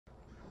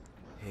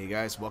Hey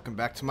guys, welcome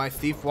back to my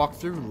Thief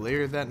walkthrough.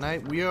 Later that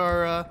night, we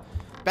are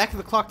back at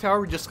the clock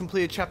tower. We just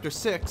completed chapter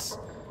 6,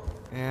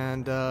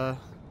 and let's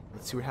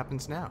see what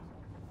happens now.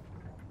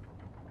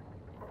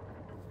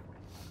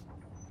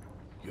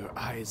 Your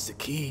eye is the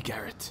key,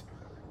 Garrett.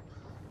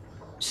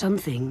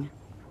 Something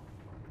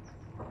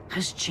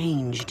has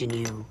changed in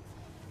you.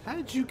 How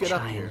did you get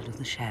up here? Child of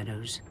the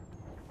shadows.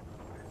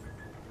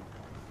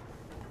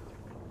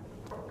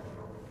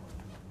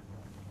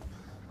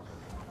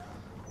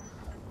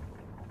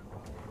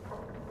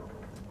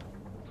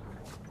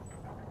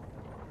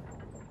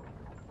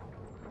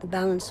 The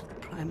balance of the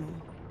primal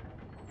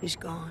is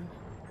gone.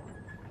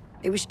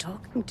 It was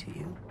talking to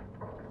you,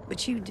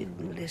 but you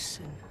didn't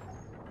listen.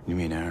 You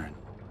mean Aaron?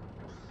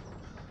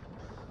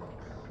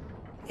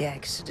 The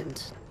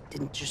accident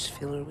didn't just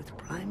fill her with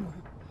primal.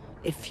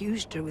 It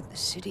fused her with the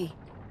city.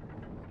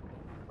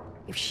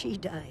 If she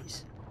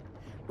dies,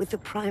 with the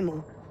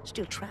primal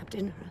still trapped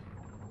in her,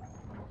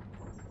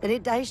 then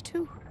it dies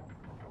too.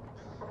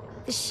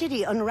 The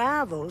city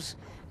unravels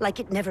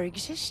like it never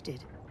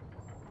existed.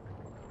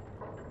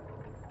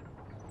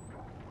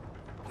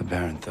 The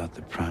Baron thought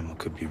the primal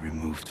could be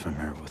removed from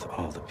her with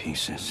all the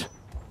pieces.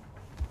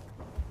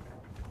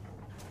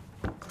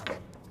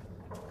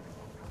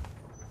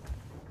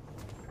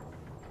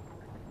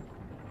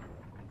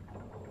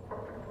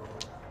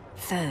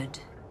 Third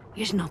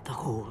is not the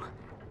whole.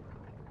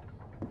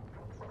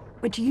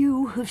 But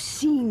you have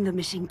seen the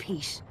missing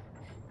piece.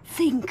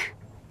 Think.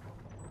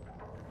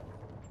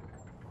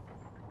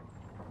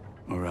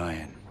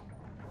 Orion.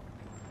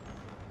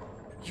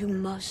 You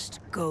must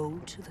go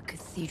to the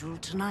cathedral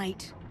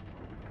tonight.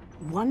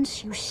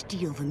 Once you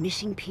steal the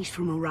missing piece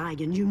from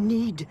Orion, you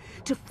need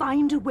to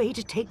find a way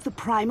to take the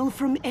primal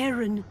from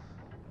Aaron.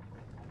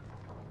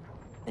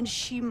 And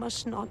she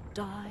must not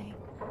die.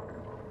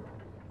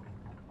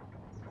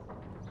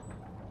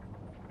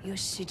 Your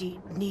city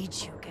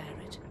needs you,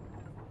 Garrett.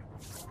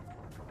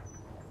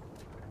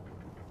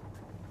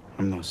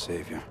 I'm no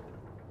savior.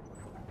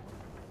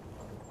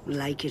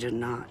 Like it or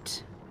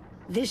not,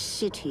 this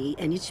city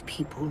and its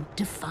people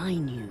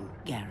define you,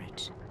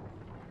 Garrett.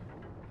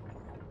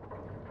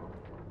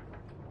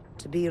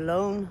 To be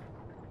alone,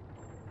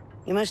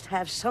 you must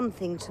have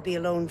something to be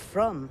alone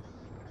from.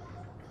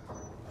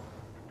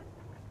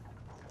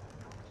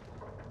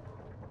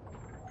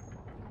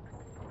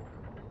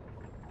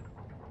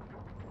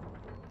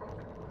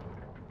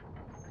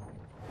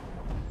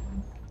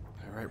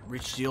 All right,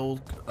 reach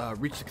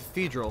the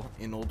cathedral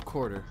in Old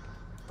Quarter.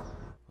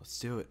 Let's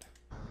do it.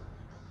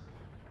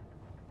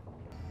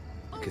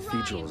 The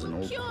cathedral is an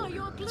old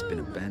quarter. It's been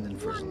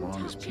abandoned for as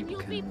long as people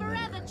can remember.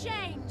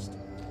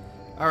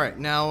 All right,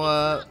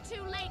 now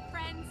Too late,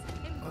 friends.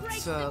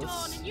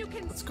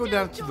 let's go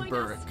down to the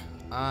Burrick.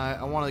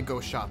 I want to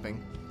go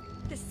shopping,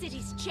 The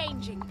city's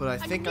changing. but I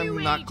think I'm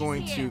not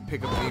going to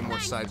pick up any more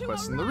side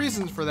quests. And the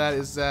reason for that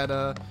is that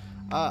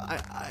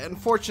I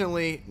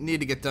unfortunately need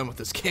to get done with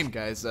this game,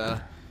 guys.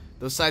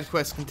 Those side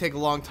quests can take a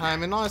long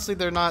time, and honestly,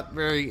 they're not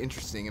very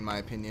interesting in my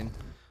opinion.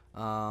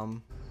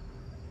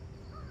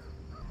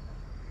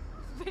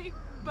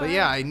 But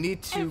yeah, I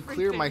need to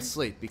clear my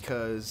slate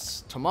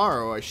because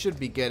tomorrow I should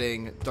be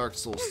getting Dark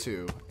Souls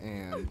 2,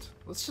 and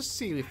let's just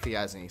see if he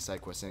has any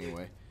side quests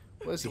anyway.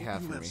 What does he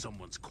have for me?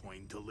 Someone's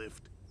coin to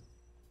lift.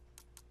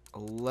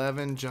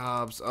 11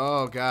 jobs.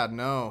 Oh god,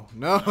 no.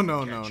 No.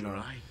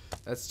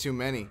 That's too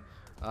many.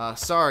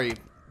 Sorry,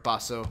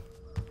 Basso,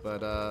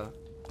 but I'm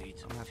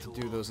gonna have to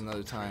do those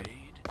another time.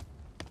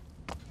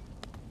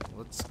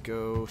 Let's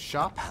go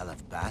shop. Pal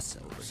of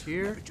Basso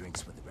Here. never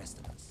drinks with the rest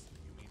of us.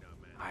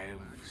 I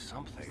have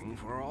something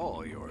for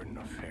all your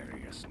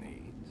nefarious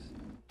needs.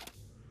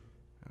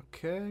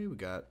 Okay, we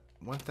got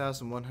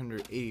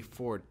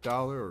 $1,184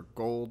 or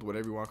gold,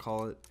 whatever you want to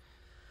call it.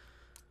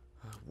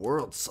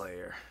 World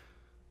Slayer.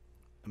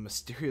 A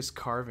mysterious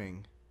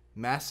carving.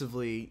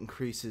 Massively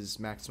increases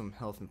maximum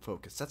health and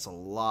focus. That's a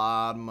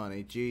lot of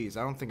money. Jeez,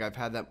 I don't think I've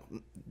had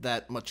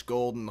that much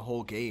gold in the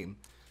whole game.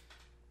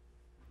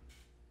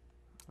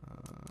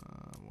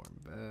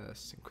 Warm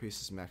Best.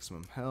 Increases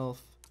maximum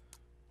health.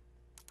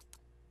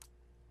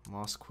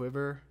 Moss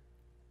Quiver.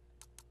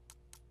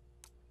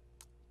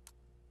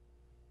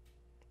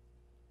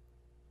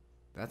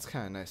 That's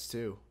kind of nice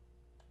too.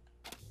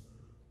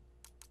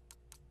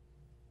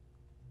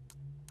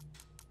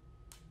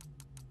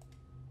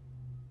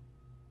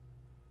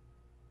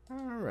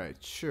 Alright,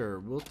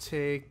 sure. We'll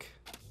take...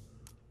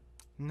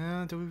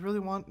 No, do we really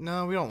want...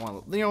 No, we don't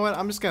want... You know what?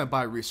 I'm just going to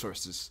buy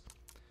resources.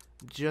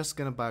 Just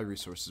going to buy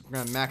resources. We're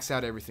going to max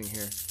out everything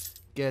here.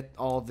 Get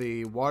all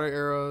the water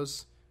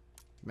arrows.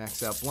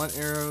 Max out blunt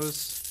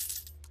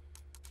arrows.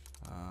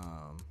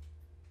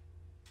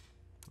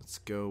 Let's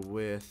go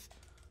with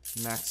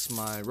max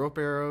my rope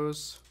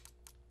arrows.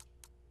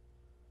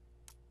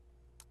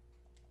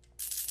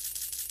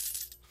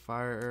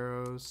 Fire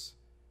arrows.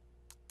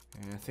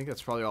 And I think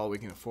that's probably all we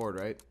can afford,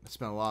 right? I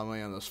spent a lot of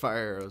money on those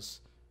fire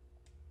arrows.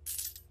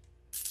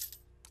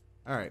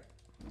 Alright,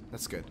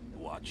 that's good.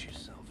 Watch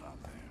yourself out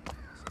there.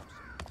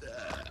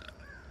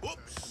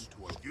 Whoops!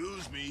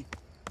 Excuse me.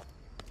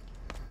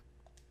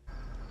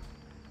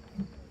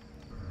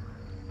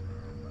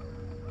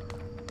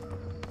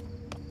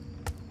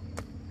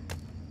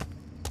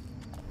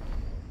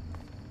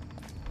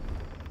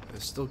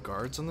 still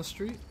guards on the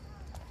street?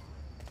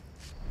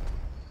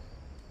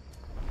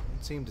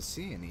 Don't seem to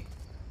see any.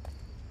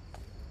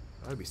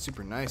 That'd be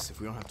super nice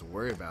if we don't have to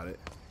worry about it.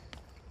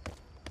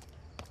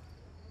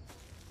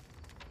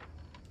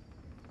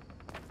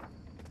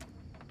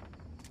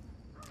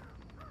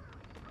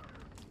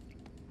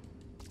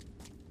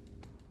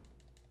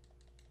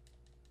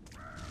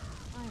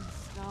 I'm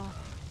starving.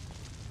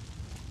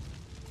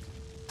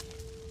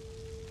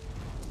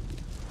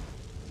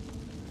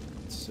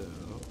 So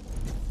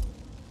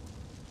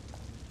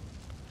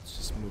let's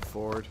just move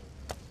forward.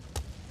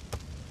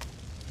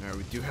 Alright,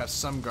 we do have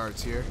some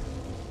guards here.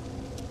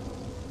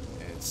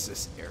 It's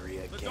this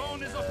area again. The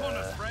dawn is upon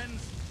us,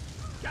 friends.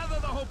 Gather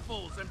the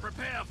hopefuls and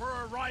prepare for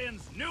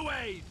Orion's new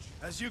age.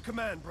 As you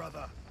command,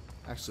 brother.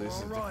 Actually, this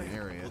is a different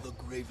area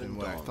than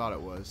what I thought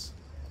it was.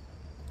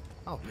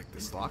 I'll pick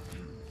this lock.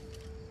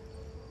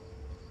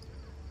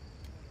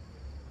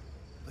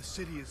 The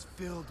city is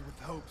filled with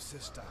hope,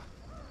 sister.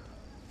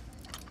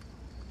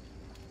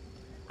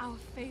 Our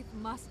faith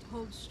must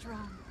hold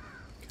strong.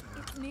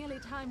 It's nearly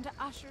time to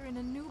usher in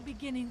a new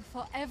beginning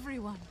for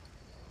everyone.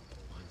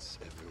 Once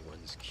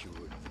everyone's cured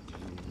of the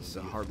gloom. This is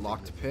a hard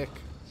lock to pick.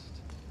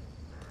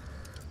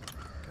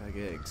 Gotta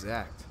get it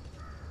exact.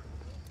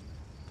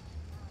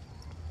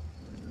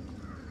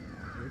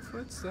 Hear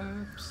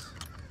footsteps.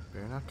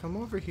 Better not come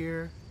over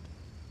here.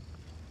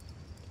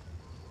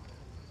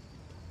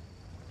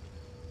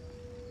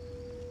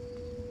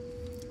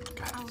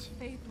 Got Our it.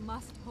 faith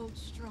must hold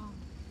strong.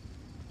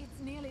 It's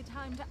nearly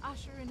time to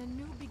usher in a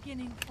new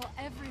beginning for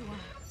everyone.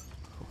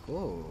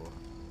 Oh.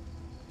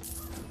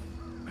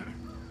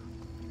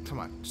 Come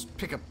on, just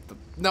pick up the...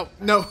 No,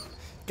 no!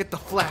 Get the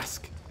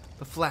flask!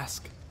 The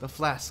flask. The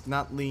flask,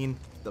 not lean.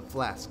 The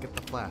flask. Get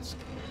the flask.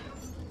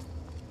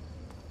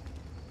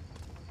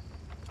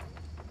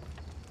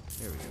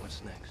 There we go.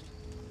 What's next?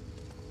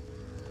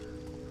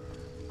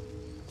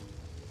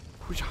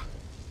 Whoosha.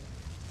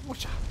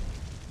 Whoosha.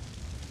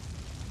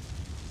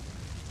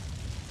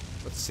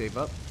 Let's save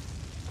up.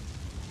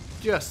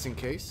 Just in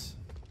case.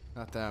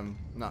 Not that I'm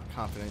not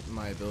confident in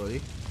my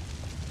ability.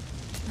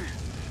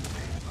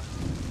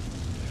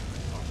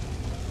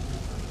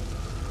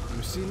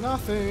 You see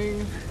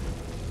nothing.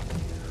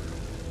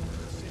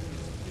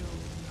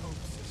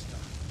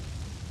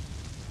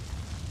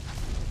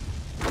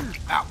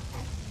 Ow.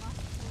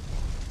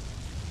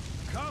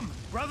 Come,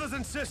 brothers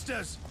and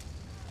sisters.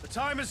 The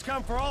time has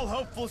come for all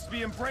hopefuls to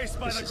be embraced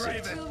by the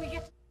Graven. Will we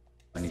get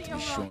I need to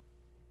be sure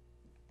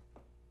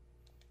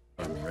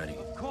I'm ready.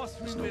 Of course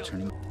we There's no will.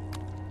 turning.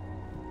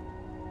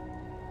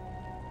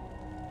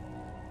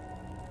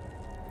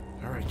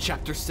 Alright,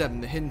 chapter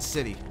 7, the Hidden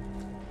City.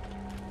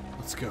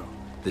 Let's go.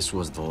 This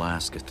was the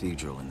last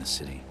cathedral in the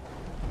city.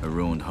 A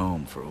ruined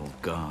home for old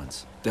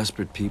gods.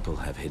 Desperate people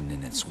have hidden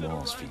in its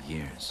walls for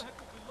years.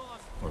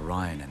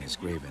 Orion and his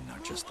Graven are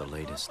just the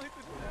latest.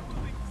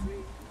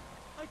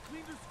 I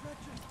cleaned her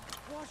scratches,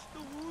 washed the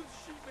wounds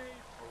she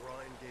made.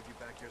 Orion gave you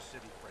back your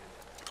city, friend.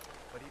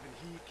 But even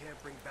he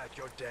can't bring back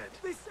your dead.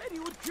 They said he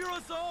would cure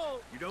us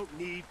all. You don't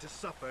need to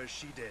suffer as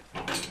she did.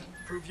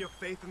 Prove your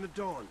faith in the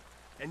dawn,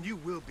 and you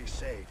will be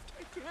saved.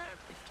 I can't.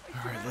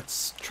 Alright,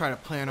 let's try to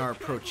plan our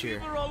approach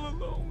here. We're all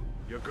alone.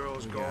 Your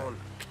girl's Yeah. gone.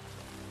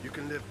 You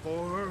can live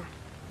for her,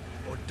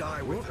 or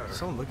die with Whoa, her.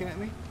 someone looking at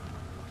me?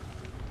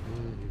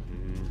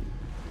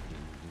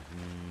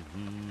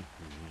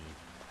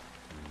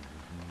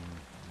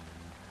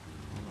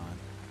 Hold on,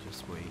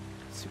 just wait.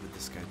 See what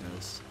this guy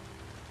does.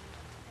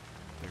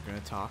 They're gonna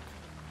talk.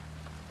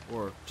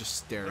 Or just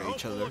stare The at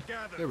each hopeful other. are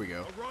gathered. There we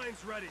go.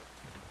 Orion's ready.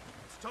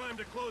 It's time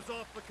to close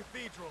off the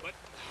cathedral. But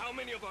how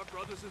many of our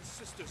brothers and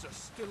sisters are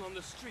still on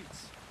the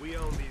streets? We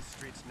own these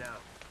streets now.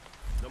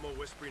 No more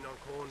whispering on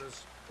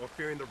corners or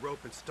fearing the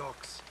rope and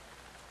stocks.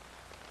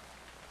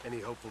 Any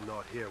hopeful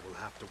not here will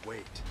have to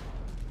wait.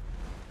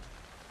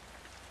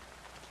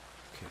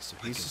 Okay, so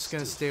he's just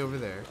gonna stay over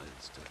there.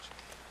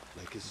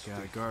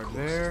 Got a guard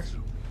there.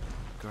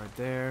 Guard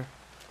there.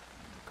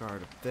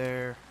 Guard up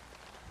there.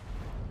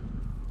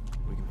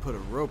 We can put a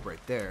rope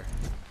right there.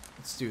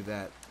 Let's do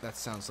that. That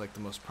sounds like the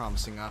most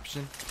promising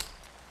option.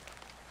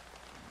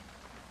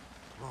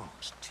 Oh,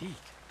 it's teak.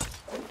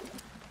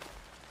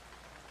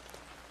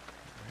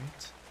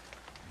 Alright.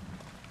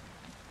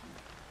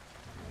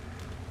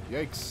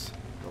 Yikes.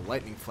 The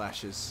lightning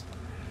flashes.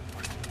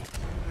 I might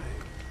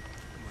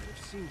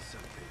have seen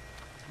something.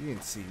 You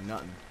didn't see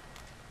nothing.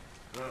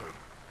 Oh,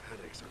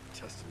 headaches are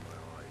testing my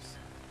eyes.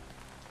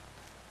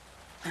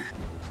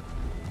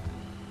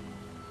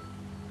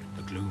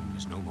 The gloom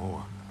is no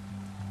more.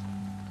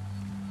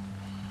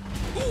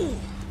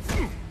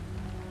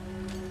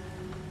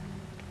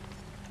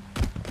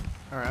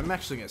 Alright, I'm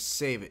actually going to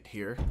save it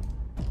here.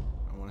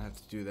 I won't have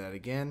to do that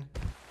again.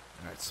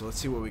 Alright, so let's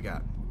see what we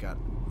got. We got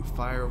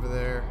fire over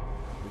there.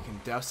 We can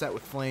douse that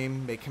with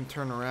flame, make him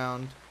turn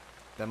around.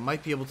 That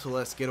might be able to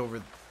let us get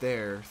over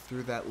there,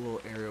 through that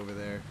little area over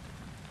there.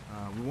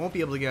 We won't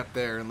be able to get up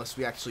there unless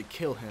we actually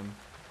kill him.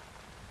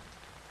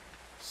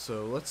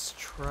 So let's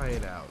try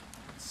it out.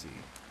 Let's see.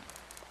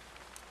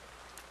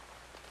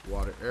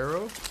 Water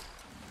arrow.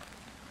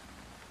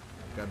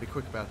 Gotta be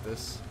quick about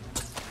this.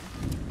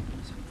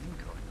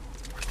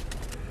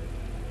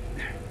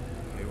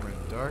 Okay, we're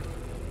in the dark.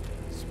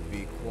 Let's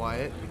be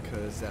quiet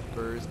because that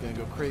bird is gonna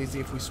go crazy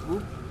if we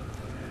swoop.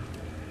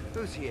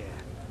 Who's here?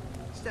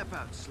 Step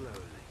out slowly.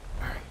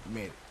 Alright, we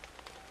made it.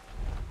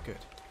 Good.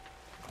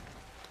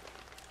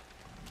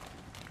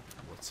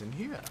 What's in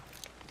here?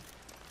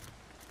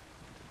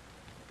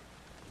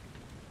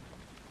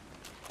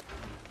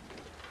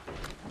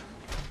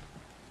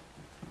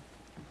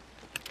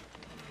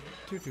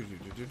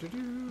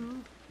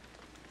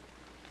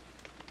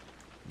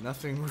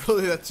 Nothing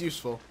really that's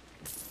useful.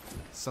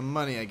 Some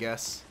money, I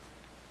guess.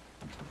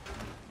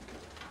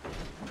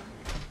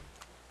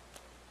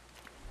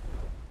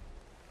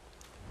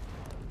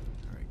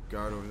 Alright,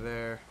 guard over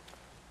there.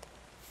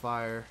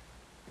 Fire.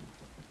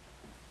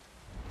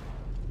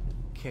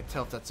 Can't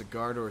tell if that's a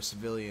guard or a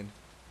civilian.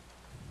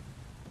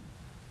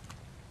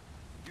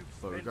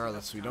 But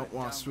regardless, we don't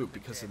want to swoop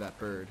because of that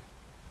bird.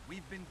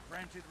 We've been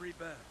granted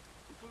rebirth.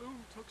 Bloom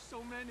took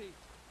so many.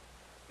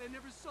 They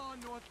never saw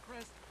North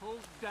Crest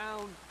pulled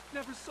down.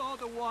 Never saw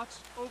the Watch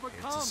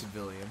overcome. It's a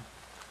civilian.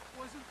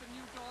 Wasn't the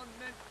New Dawn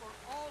meant for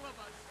all of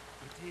us?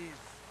 It is.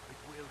 It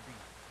will be.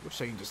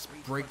 Wish I could just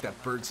break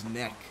that bird's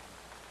neck.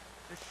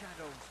 The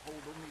shadows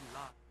hold only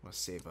love. Let's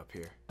save up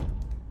here.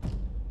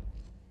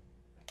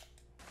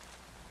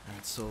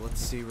 Alright, so let's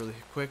see really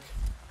quick.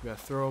 We got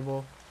a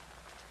throwable.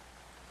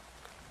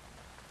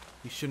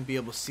 He shouldn't be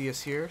able to see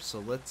us here, so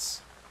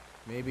let's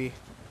maybe...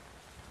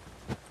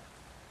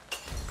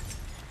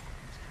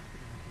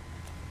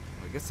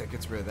 I guess that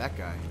gets rid of that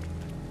guy.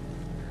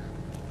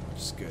 Which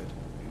is good.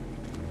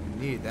 We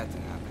needed that to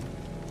happen.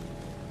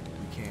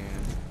 We can...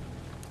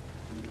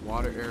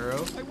 Water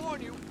arrow. I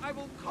warn you, I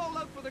will call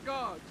out for the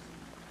guards.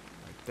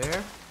 Right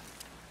there.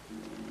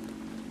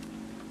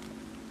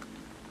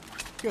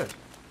 Good.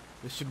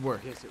 This should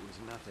work. Guess it was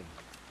nothing.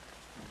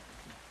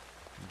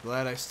 I'm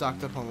glad I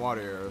stocked up on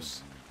water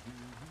arrows.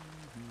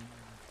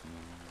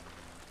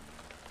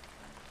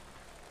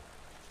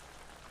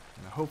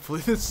 Now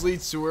hopefully this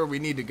leads to where we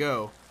need to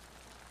go.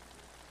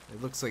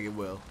 It looks like it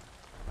will.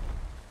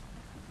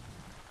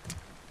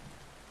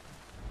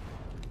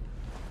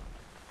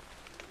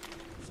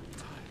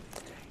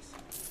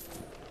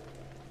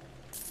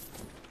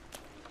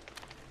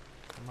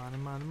 Money,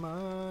 money,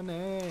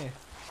 money.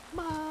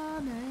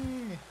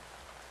 Money.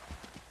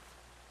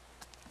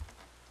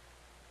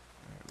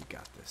 Alright, we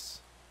got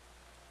this.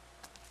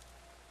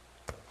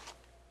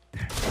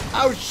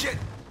 Oh shit!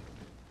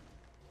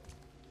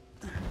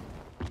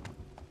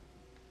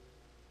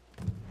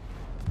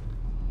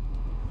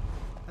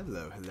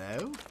 Hello,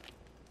 hello.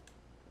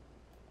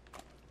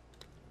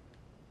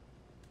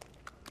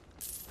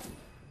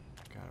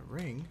 Got a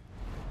ring.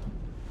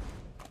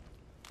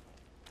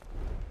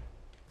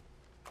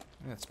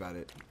 That's about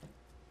it.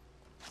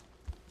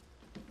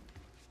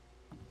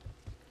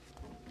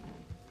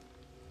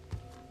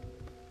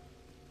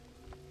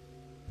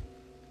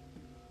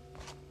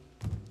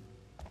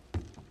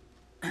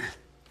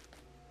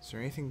 Is there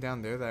anything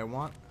down there that I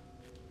want?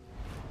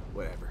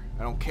 Whatever.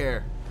 I don't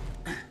care.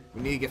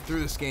 We need to get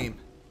through this game.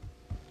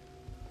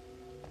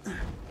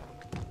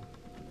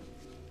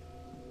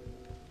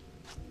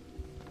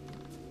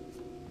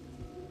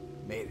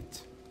 Made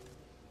it.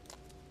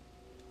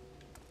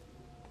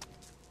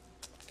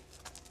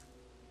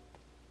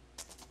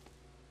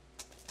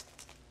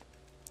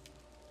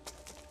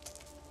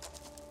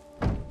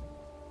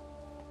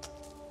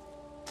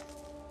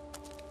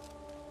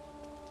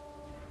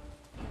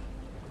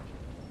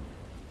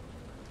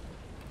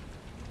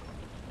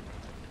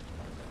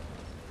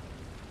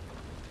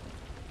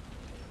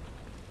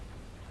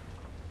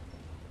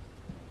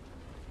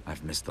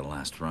 I've missed the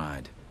last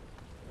ride.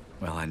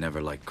 Well, I never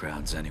liked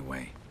crowds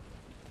anyway.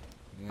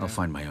 Yeah. I'll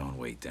find my own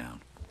way down.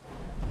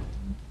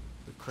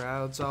 The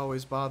crowds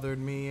always bothered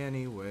me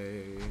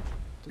anyway.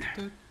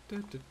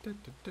 It's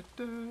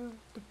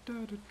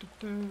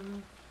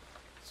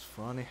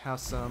funny how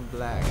some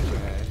black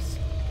guys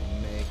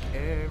can make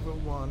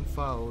everyone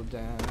fall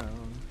down.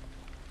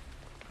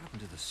 What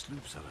happened to the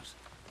sloop sellers?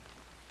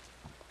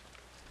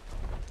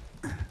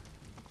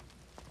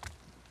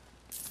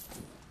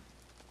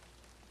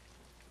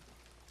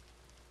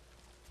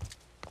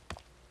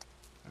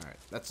 Alright,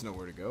 that's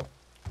nowhere to go.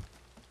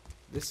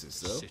 This is,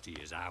 though. The city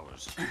is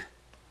ours.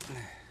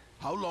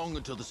 How long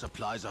until the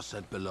supplies are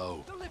sent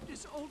below? The lift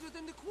is older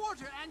than the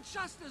quarter and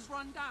just as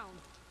run down.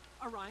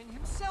 Orion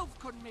himself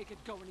couldn't make it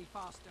go any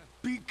faster.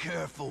 Be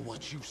careful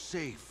what you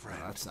say, friend.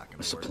 Oh, that's not gonna A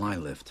work. supply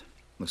lift.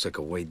 Looks like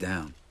a way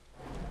down.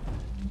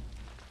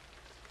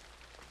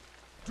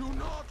 Do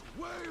not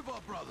waver,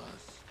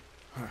 brothers.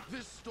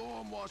 This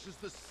storm washes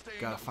the stain.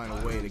 Gotta of find a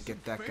way to tyrants get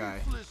and that guy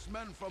faithless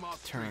men from our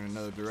turn streets.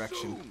 another direction.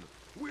 Soon,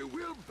 we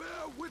will bear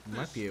witness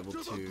Might be able to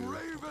the to.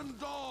 graven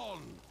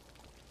dawn.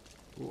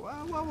 Whoa,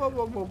 whoa, whoa,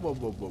 whoa, whoa, whoa,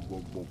 whoa, whoa,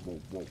 whoa, whoa,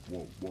 whoa,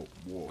 whoa, whoa,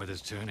 whoa.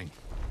 Weather's turning.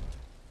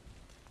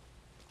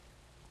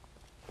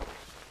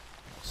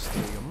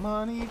 Steal your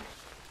money.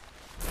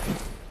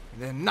 And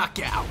then knock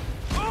you out.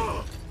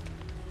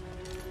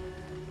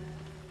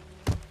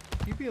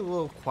 Pew, pew, be a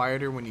little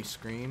quieter when you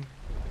scream?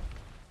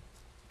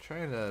 I'm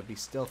trying to be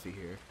stealthy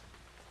here.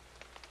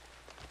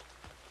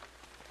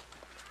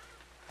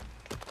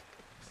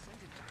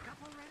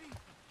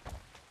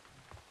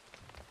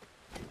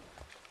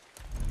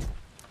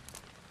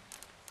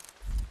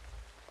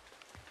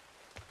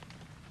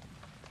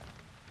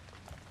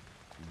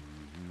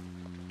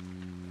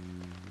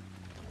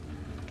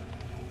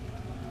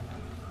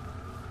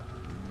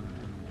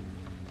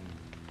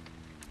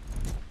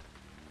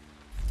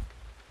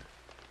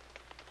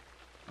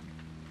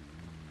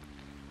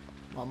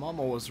 My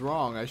mama was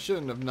wrong. I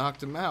shouldn't have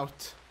knocked him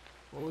out.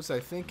 What was I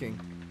thinking?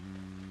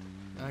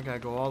 Now I gotta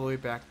go all the way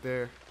back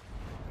there.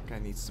 That guy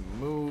needs to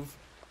move.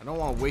 I don't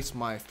want to waste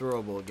my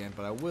throwable again,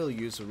 but I will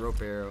use a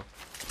rope arrow.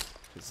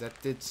 Because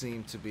that did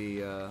seem to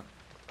be a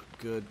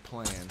good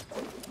plan.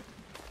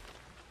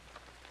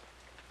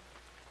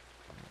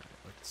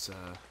 Let's,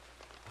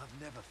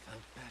 I've never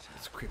felt better.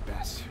 let's creep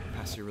past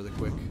here really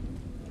quick.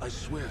 I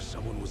swear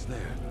someone was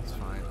there. It's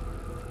fine.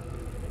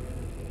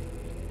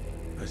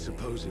 I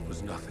suppose it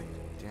was nothing.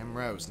 Damn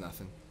right it was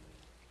nothing.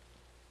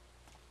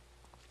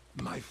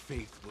 My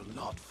faith will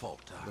not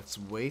falter. Let's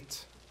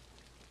wait.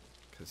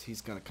 Because he's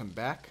gonna come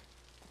back.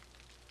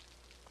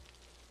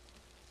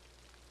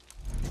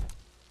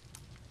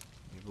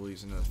 Maybe we'll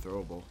use another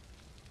throwable.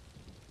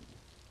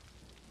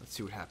 Let's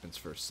see what happens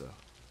first, though.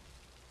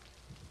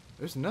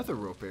 There's another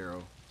rope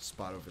arrow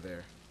spot over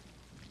there.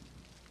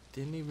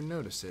 Didn't even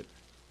notice it.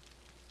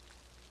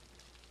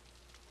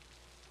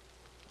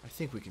 I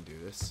think we can do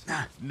this.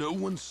 No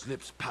one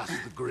slips past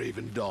the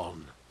Graven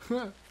Dawn.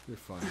 You're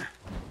fine.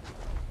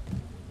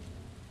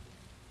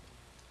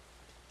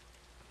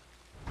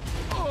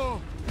 Oh!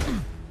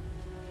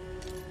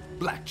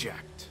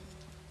 Blackjacked.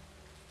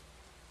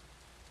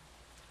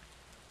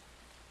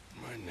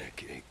 My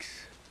neck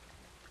aches.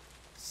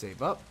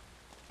 Save up.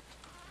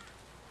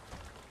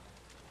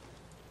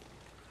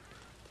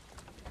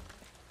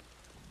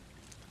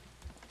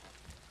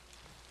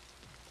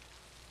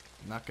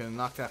 Not gonna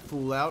knock that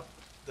fool out.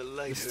 The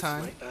light This hurts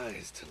time? my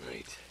eyes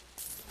tonight.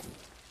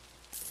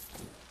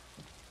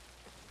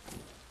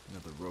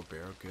 Another rope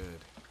arrow. Good.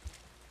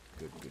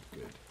 Good, good,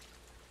 good.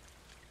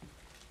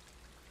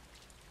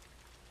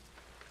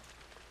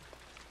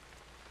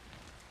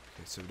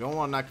 Okay, so we don't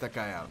want to knock that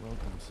guy out.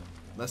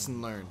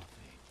 Lesson learned.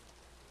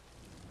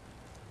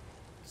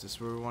 Is this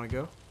where we want to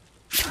go?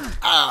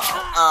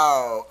 Ow!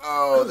 Ow!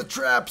 Oh, the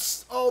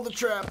traps! Oh, the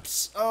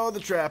traps! Oh, the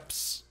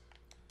traps!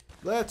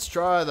 Let's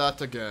try that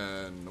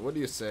again. What do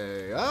you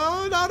say?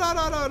 Oh, no, no,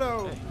 no, no,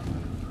 no!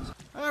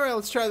 Alright,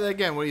 let's try that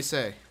again. What do you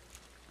say?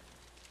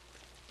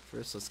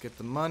 First, let's get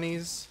the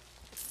monies.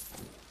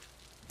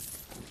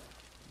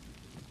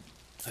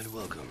 I'd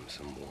welcome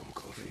some warm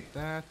coffee.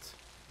 That.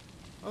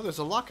 Oh, there's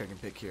a lock I can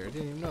pick here. I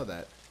didn't even know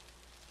that.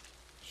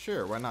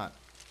 Sure, why not?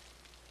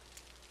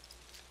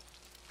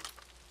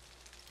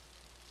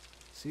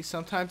 See,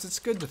 sometimes it's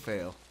good to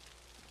fail.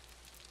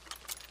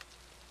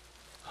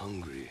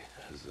 Hungry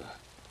as a...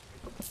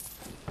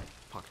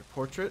 Pocket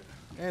portrait.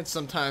 And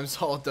sometimes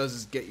all it does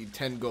is get you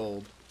 10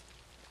 gold.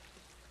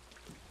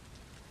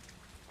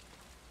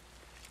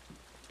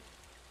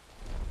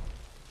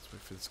 Let's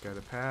wait for this guy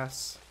to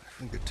pass. I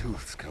think the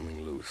tooth's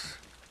coming loose.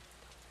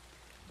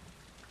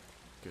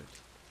 Good.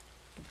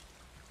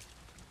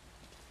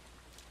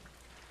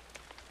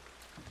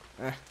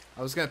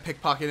 I was gonna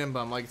pickpocket him, but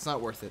I'm like, it's not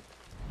worth it.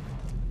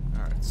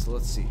 Alright, so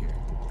let's see here.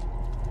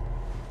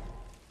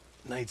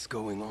 Night's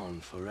going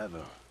on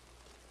forever.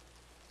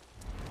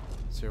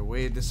 Is there a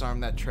way to disarm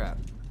that trap?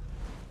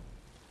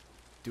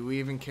 Do we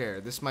even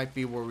care? This might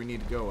be where we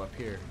need to go, up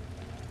here.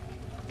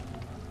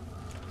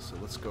 So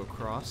let's go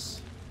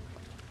across.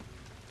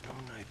 No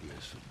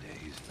nightmares for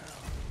days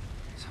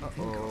now.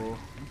 Uh-oh.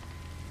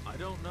 I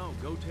don't know.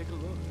 Go take a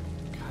look.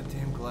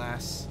 Goddamn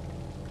glass.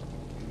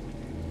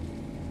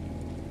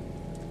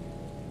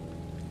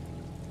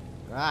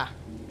 Ah!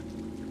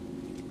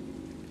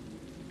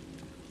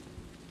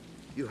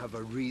 You have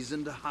a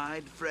reason to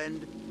hide,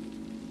 friend?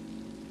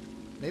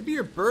 Maybe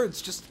your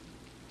bird's just,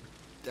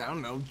 I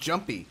don't know,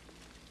 jumpy.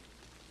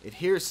 It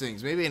hears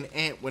things. Maybe an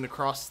ant went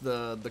across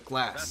the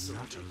glass.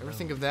 Ever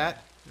think of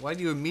that? Why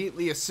do you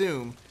immediately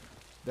assume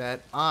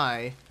that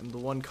I am the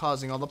one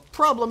causing all the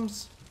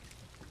problems?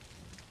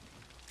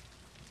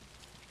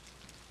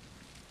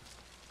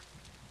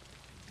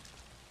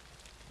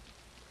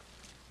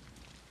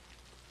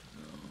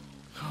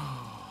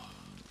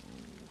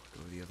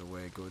 Go the other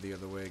way, go the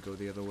other way, go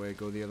the other way,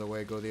 go the other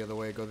way, go the other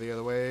way, go the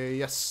other way.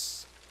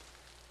 Yes!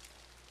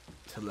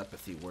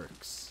 Telepathy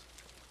works.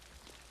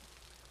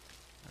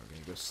 Now we're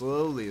gonna go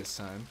slowly this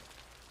time.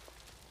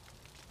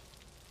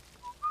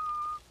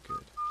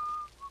 Good.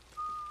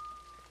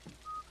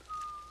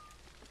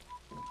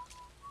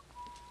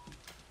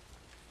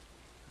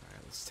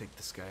 Alright, let's take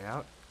this guy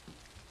out.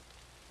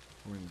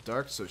 We're in the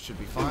dark, so it should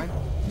be fine.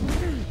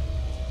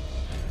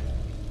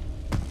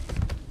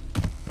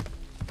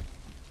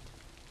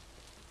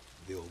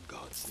 The old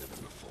gods never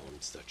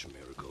performed such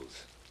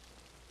miracles.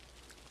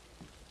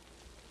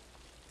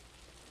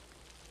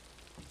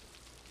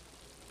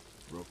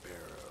 Rope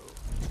arrow.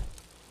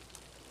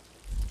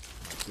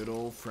 good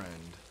old friend.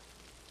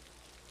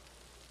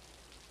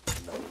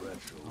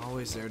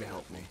 Always there to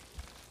help me.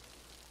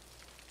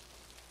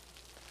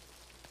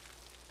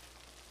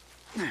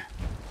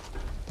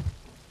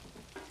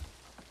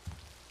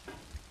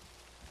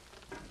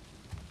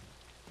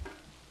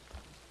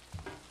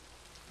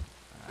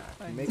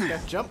 I can make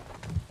that jump.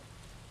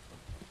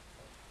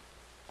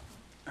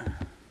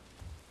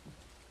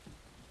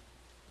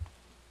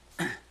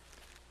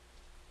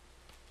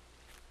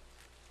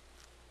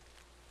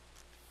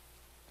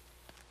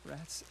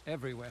 Rats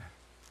everywhere.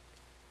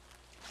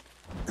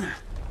 Let's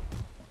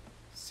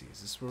see,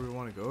 is this where we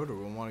want to go, or do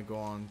we want to go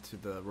on to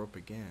the rope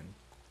again?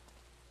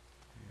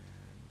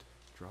 And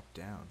drop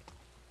down.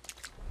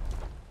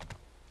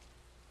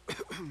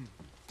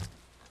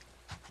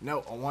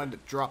 No, I wanted to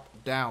drop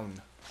down.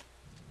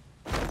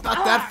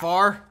 Not that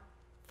far.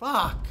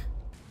 Fuck.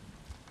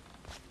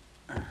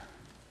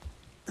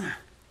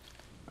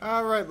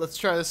 Alright, let's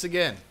try this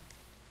again.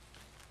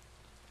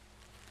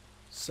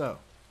 So,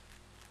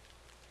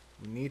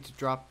 we need to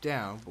drop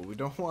down, but we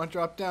don't want to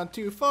drop down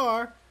too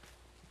far,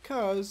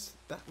 because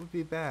that would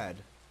be bad.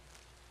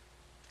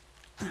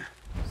 So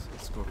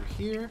let's go over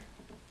here.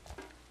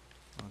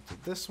 Onto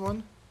this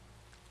one.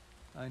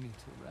 I need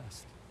to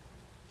rest.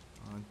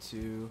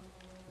 Onto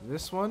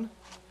this one.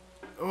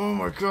 Oh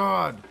my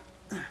god!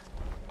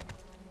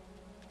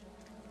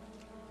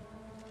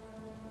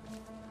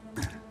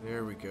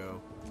 There we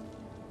go.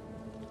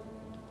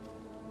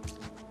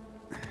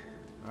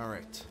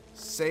 Alright.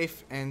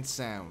 Safe and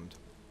sound.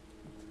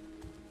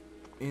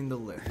 In the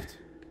lift.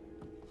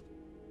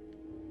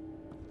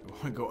 I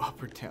want to go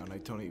up or down? I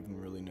don't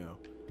even really know.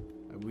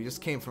 We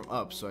just came from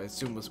up, so I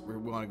assume we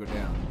want to go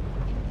down.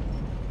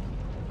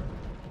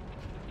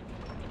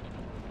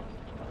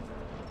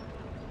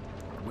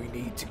 We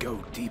need to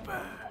go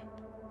deeper.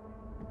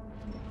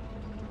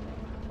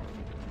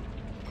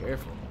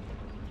 Careful.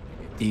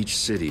 Each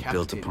city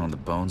built upon the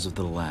bones of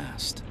the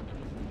last.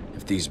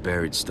 If these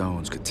buried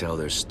stones could tell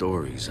their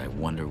stories, I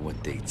wonder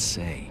what they'd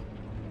say.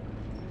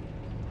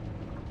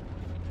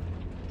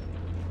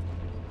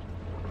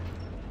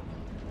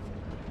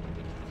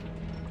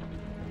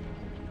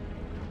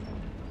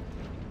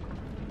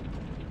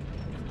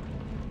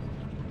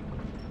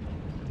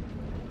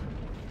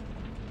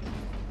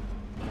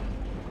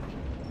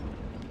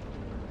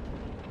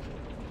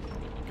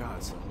 God,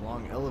 it's a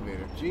long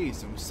elevator.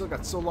 Jeez, and we still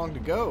got so long to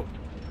go.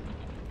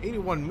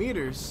 81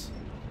 meters.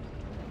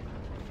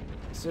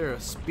 Is there a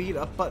speed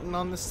up button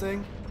on this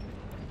thing?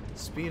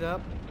 Speed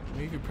up?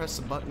 Maybe if you press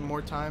the button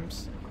more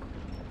times.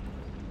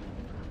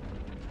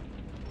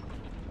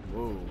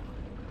 Whoa.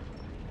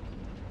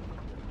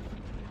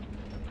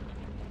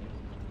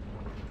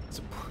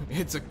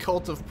 It's a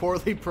cult of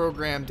poorly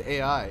programmed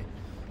AI.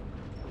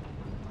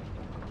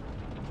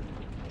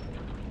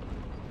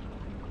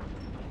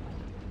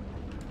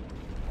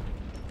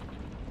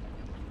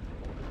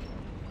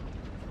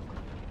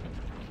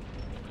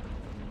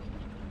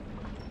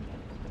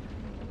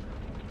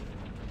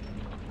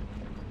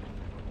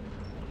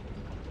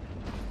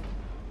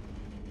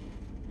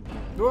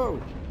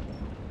 Whoa!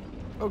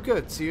 Oh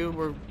good, see,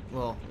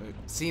 well, it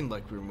seemed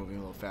like we were moving a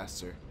little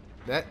faster.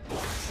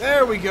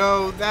 There we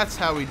go, that's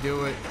how we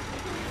do it.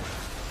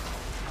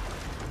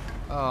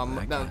 I'm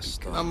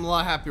a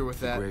lot happier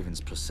with that. The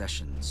Raven's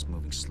procession's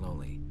moving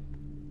slowly.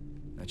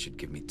 That should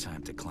give me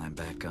time to climb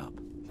back up.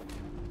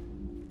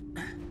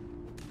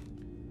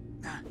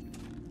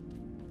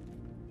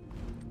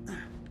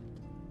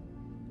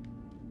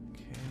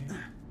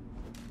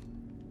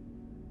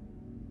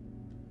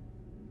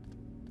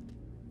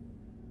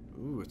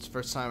 Ooh, it's the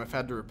first time I've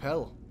had to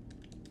rappel.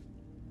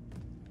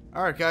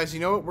 Alright guys, you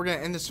know what? We're going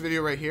to end this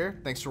video right here.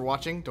 Thanks for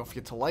watching. Don't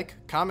forget to like,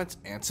 comment,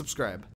 and subscribe.